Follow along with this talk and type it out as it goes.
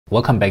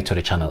Welcome back to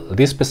the channel.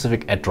 This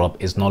specific airdrop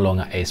is no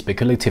longer a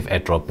speculative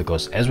airdrop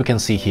because as we can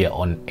see here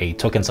on a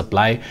token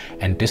supply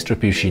and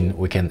distribution,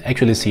 we can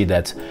actually see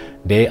that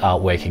they are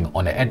working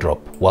on an airdrop.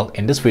 Well,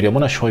 in this video, I'm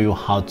going to show you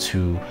how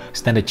to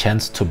stand a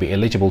chance to be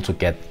eligible to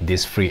get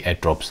these free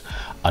airdrops.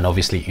 And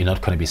obviously, you're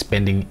not going to be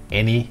spending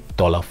any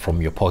dollar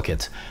from your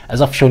pocket.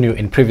 As I've shown you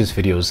in previous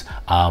videos,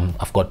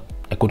 I've got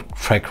a good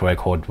track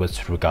record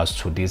with regards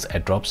to these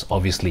airdrops.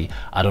 Obviously,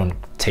 I don't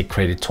take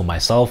credit to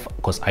myself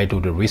because I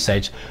do the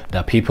research. There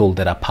are people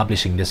that are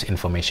publishing this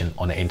information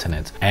on the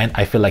internet, and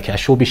I feel like I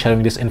should be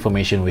sharing this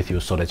information with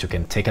you so that you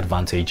can take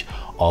advantage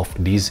of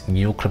these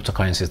new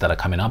cryptocurrencies that are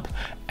coming up.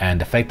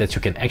 And the fact that you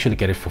can actually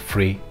get it for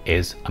free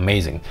is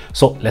amazing.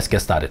 So let's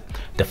get started.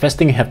 The first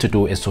thing you have to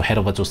do is to head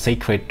over to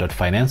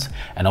sacred.finance,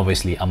 and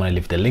obviously I'm going to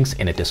leave the links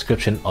in the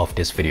description of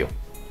this video.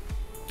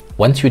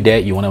 Once you're there,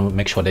 you want to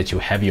make sure that you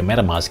have your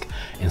MetaMask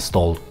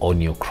installed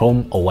on your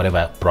Chrome or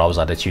whatever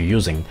browser that you're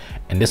using.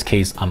 In this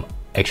case, I'm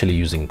actually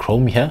using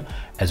Chrome here.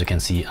 As you can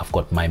see, I've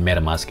got my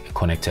MetaMask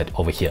connected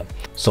over here.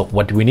 So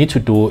what we need to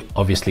do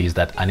obviously is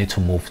that I need to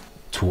move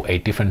to a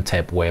different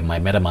tab where my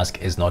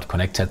MetaMask is not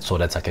connected so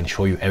that I can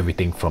show you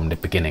everything from the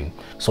beginning.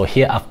 So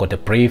here I've got the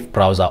Brave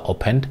browser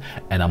opened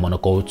and I'm going to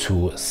go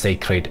to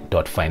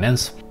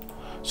sacred.finance.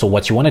 So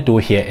what you want to do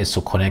here is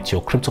to connect your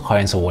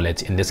cryptocurrency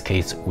wallet, in this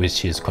case,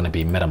 which is going to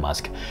be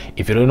MetaMask.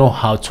 If you don't know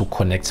how to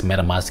connect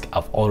MetaMask,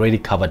 I've already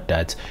covered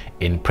that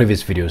in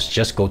previous videos.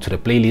 Just go to the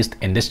playlist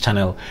in this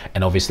channel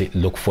and obviously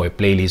look for a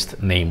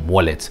playlist named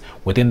Wallet.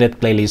 Within that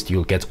playlist,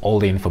 you'll get all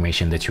the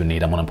information that you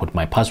need. I'm going to put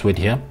my password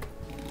here.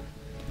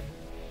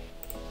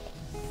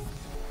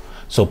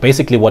 So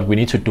basically what we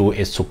need to do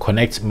is to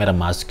connect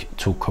MetaMask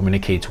to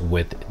communicate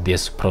with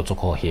this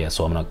protocol here.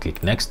 So I'm going to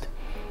click next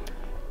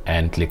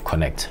and click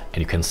connect,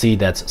 and you can see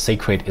that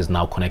Sacred is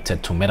now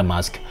connected to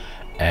MetaMask,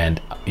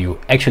 and you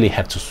actually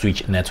have to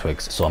switch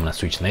networks. So I'm gonna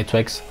switch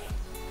networks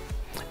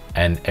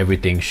and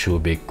everything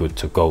should be good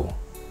to go.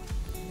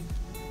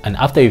 And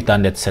after you've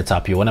done that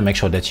setup, you want to make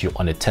sure that you're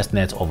on the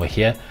testnet over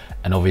here,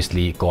 and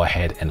obviously go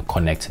ahead and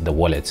connect the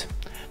wallet.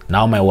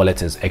 Now my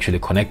wallet is actually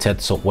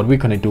connected. So what we're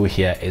going to do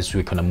here is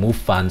we're going to move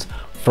funds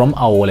from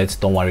our wallet.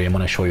 Don't worry, I'm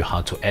going to show you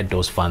how to add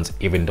those funds,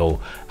 even though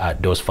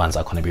those funds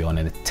are going to be on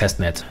a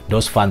testnet.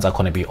 Those funds are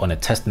going to be on a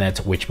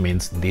testnet, which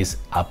means these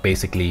are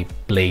basically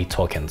play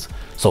tokens.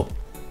 So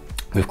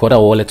we've got our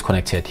wallet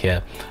connected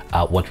here.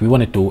 What we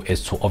want to do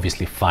is to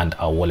obviously fund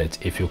our wallet.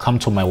 If you come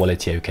to my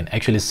wallet here, you can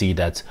actually see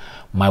that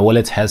my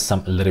wallet has a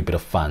little bit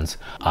of funds.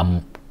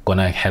 I'm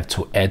gonna have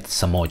to add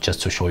some more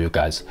just to show you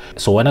guys.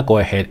 So when I go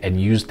ahead and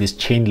use this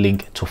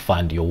Chainlink to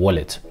fund your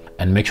wallet,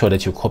 and make sure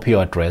that you copy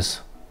your address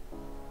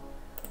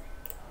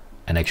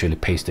and actually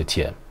paste it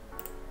here.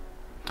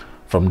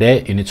 From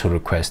there, you need to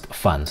request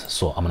funds.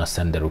 So I'm gonna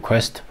send the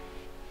request.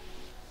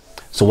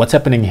 So what's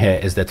happening here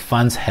is that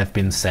funds have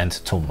been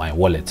sent to my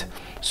wallet.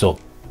 So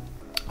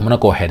I'm gonna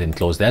go ahead and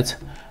close that,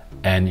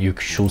 and you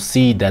should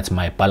see that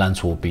my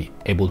balance will be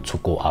able to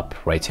go up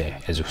right here,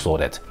 as you saw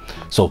that.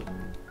 So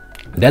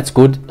that's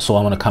good. So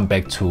I'm going to come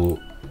back to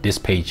this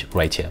page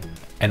right here,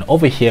 and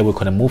over here we're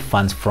going to move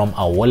funds from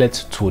our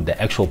wallet to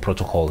the actual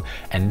protocol,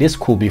 and this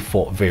could be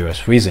for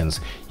various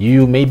reasons.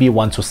 You maybe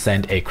want to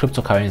send a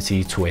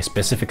cryptocurrency to a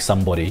specific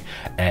somebody,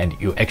 and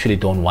you actually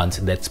don't want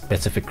that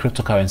specific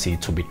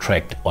cryptocurrency to be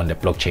tracked on the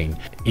blockchain.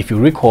 If you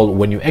recall,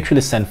 when you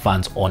actually send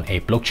funds on a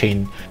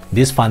blockchain,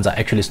 these funds are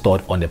actually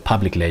stored on the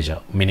public ledger,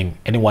 meaning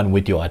anyone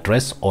with your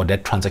address or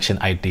that transaction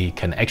ID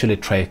can actually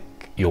track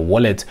your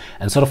wallet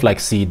and sort of like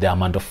see the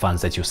amount of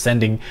funds that you're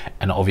sending,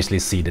 and obviously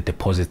see the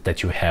deposit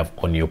that you have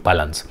on your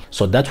balance.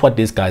 So that's what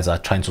these guys are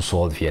trying to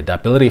solve here, the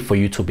ability for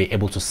you to be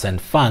able to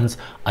send funds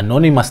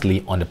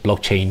anonymously on the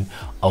blockchain,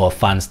 or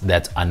funds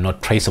that are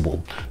not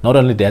traceable. Not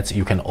only that,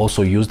 you can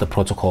also use the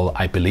protocol,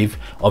 I believe.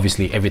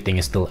 Obviously everything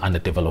is still under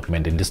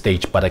development in this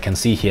stage, but I can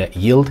see here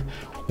yield,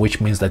 which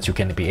means that you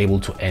can be able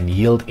to earn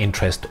yield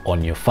interest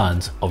on your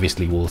funds.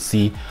 Obviously we'll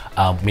see,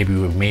 maybe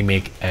we may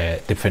make a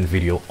different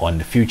video on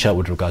the future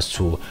with regards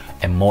to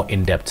a more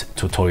in-depth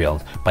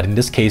tutorial, but in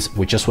this case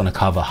we just want to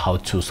cover how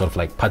to sort of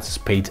like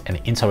participate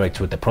and interact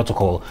with the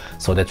protocol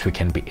so that we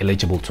can be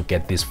eligible to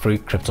get these free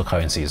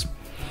cryptocurrencies.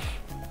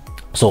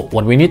 So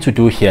what we need to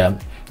do here,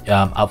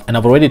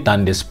 I've already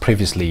done this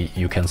previously.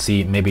 You can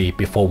see, maybe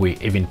before we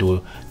even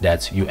do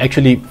that, you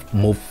actually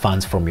move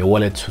funds from your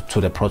wallet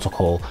to the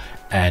protocol,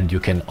 and you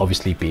can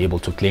obviously be able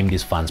to claim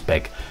these funds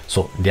back.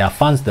 So there are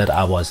funds that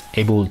I was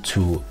able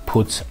to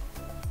put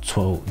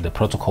to the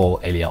protocol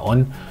earlier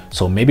on.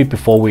 So maybe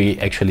before we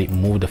actually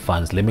move the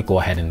funds, let me go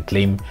ahead and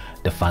claim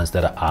the funds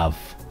that I've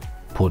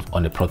put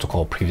on the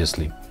protocol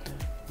previously.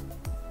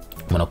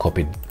 I'm gonna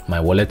copy my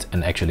wallet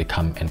and actually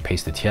come and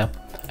paste it here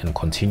and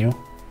continue.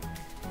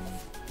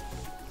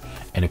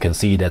 And you can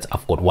see that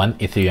I've got 1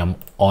 Ethereum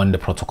on the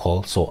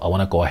protocol. So I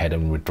want to go ahead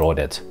and withdraw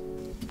that.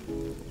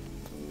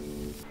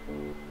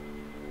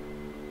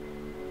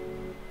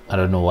 I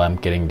don't know why I'm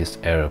getting this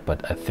error,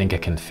 but I think I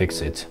can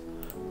fix it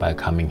by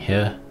coming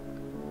here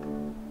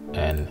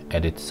and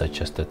edit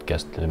suggested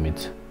gas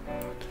limit,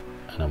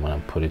 and I'm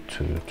gonna put it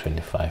to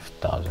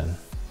 25,000.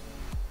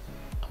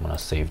 I'm gonna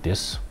save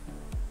this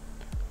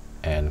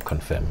and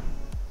confirm.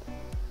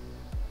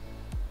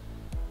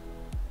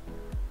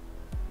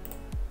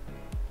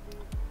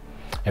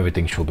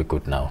 Everything should be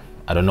good now.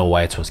 I don't know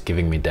why it was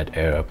giving me that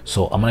error.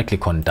 So I'm gonna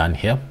click on done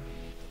here.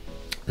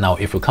 Now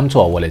if we come to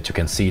our wallet, you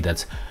can see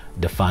that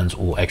the funds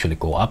will actually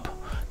go up.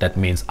 That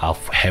means I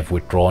have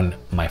withdrawn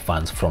my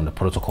funds from the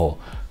protocol.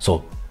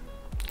 So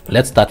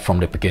let's start from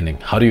the beginning.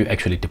 How do you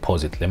actually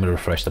deposit? Let me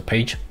refresh the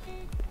page.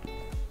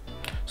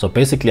 So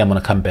basically I'm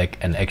gonna come back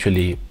and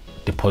actually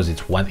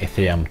deposit 1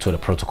 Ethereum to the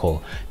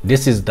protocol.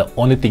 This is the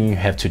only thing you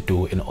have to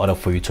do in order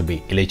for you to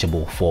be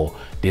eligible for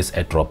this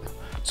airdrop.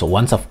 So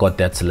once I've got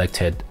that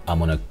selected, I'm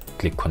gonna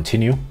click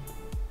continue.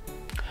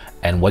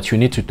 And what you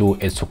need to do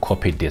is to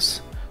copy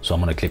this. So I'm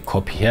gonna click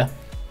copy here,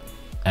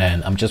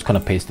 and I'm just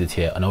gonna paste it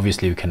here. And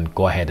obviously you can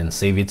go ahead and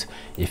save it.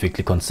 If you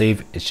click on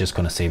save, it's just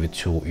gonna save it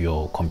to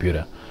your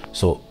computer.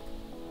 So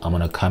I'm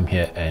gonna come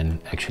here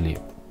and actually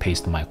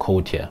paste my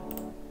code here.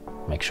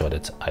 Make sure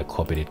that I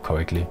copied it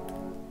correctly.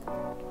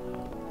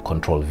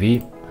 Control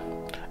V,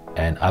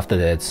 and after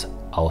that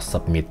I'll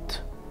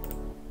submit.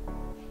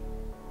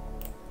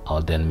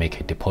 I'll then make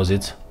a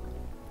deposit.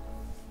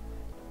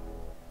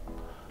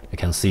 You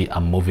can see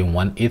I'm moving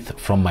 1 ETH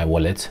from my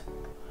wallet,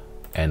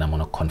 and I'm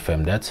gonna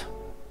confirm that.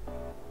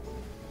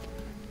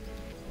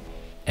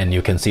 And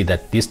you can see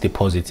that this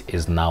deposit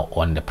is now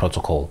on the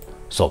protocol.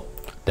 So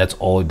that's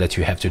all that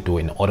you have to do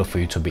in order for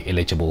you to be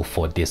eligible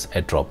for this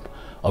airdrop.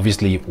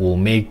 Obviously we'll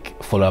make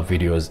follow-up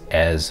videos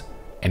as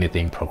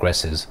anything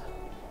progresses.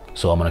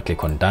 So I'm gonna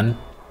click on done.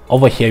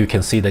 Over here you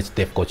can see that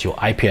they've got your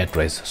IP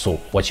address. So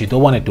what you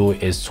don't want to do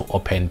is to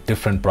open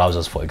different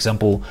browsers, for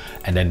example,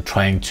 and then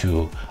trying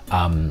to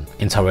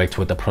interact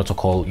with the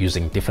protocol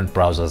using different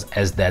browsers,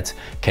 as that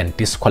can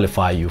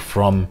disqualify you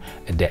from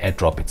the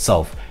airdrop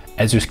itself.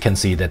 As you can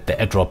see that the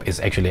airdrop is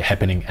actually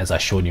happening, as I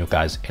showed you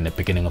guys in the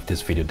beginning of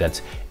this video,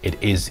 that it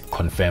is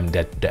confirmed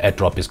that the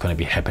airdrop is going to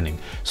be happening.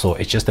 So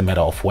it's just a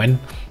matter of when.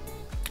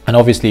 And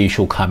obviously you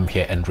should come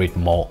here and read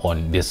more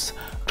on this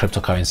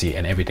cryptocurrency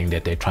and everything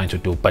that they're trying to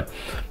do. But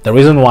the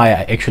reason why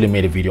I actually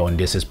made a video on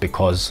this is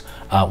because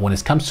when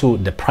it comes to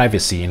the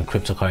privacy in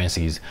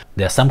cryptocurrencies,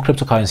 there are some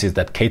cryptocurrencies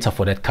that cater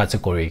for that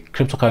category.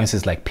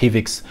 Cryptocurrencies like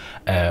PVX,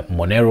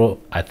 Monero,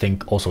 I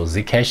think also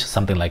Zcash,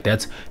 something like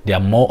that. There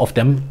are more of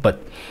them,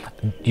 but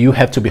you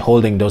have to be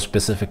holding those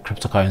specific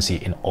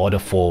cryptocurrency in order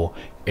for,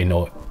 you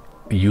know,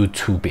 you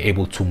to be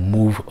able to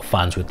move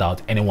funds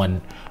without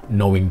anyone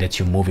knowing that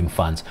you're moving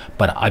funds.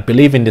 But I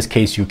believe in this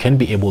case you can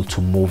be able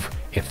to move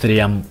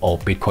Ethereum or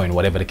Bitcoin,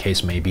 whatever the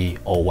case may be,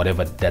 or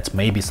whatever that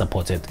may be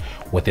supported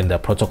within the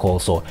protocol.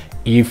 So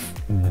if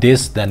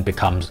this then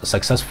becomes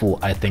successful,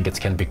 I think it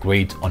can be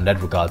great on that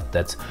regard,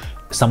 that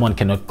someone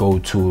cannot go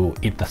to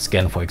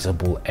Etherscan, for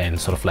example, and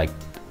sort of like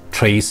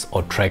trace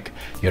or track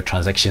your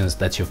transactions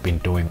that you've been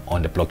doing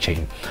on the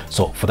blockchain.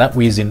 So for that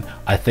reason,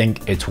 I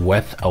think it's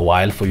worth a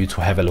while for you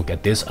to have a look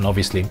at this. And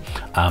obviously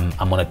I'm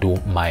gonna do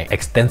my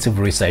extensive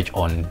research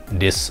on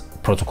this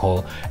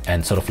protocol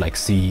and sort of like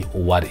see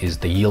what is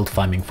the yield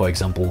farming, for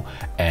example,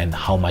 and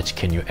how much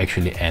can you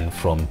actually earn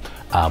from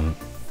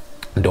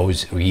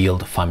those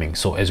yield farming.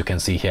 So as you can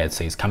see here, it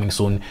says coming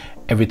soon.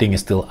 Everything is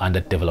still under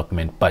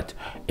development, but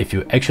if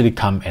you actually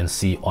come and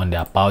see on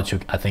the about you,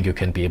 I think you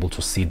can be able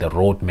to see the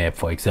roadmap,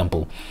 for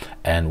example,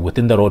 and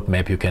within the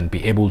roadmap you can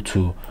be able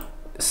to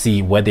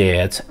see where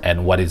they're at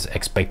and what is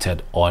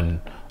expected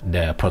on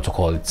the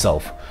protocol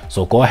itself.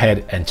 So go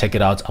ahead and check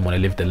it out. I'm going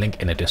to leave the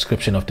link in the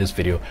description of this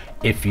video.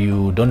 If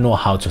you don't know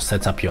how to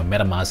set up your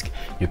MetaMask,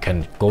 you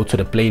can go to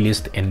the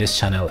playlist in this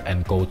channel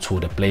and go to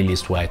the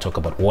playlist where I talk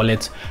about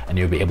wallets, and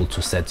you'll be able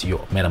to set your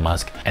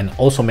MetaMask. And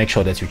also make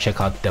sure that you check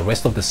out the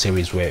rest of the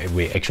series where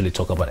we actually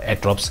talk about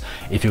airdrops.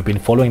 If you've been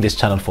following this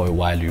channel for a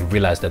while, you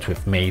realize that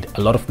we've made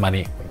a lot of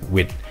money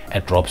with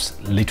airdrops,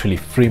 literally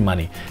free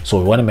money. So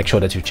we want to make sure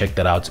that you check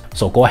that out.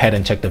 So go ahead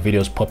and check the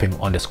videos popping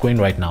on the screen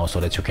right now so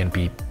that you can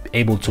be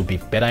able to be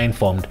better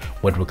informed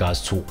with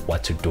regards to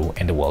what to do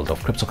in the world of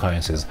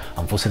cryptocurrencies.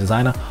 I'm Fusi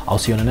Designer. I'll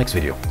see you in the next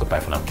video. Goodbye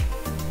for now.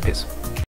 Peace.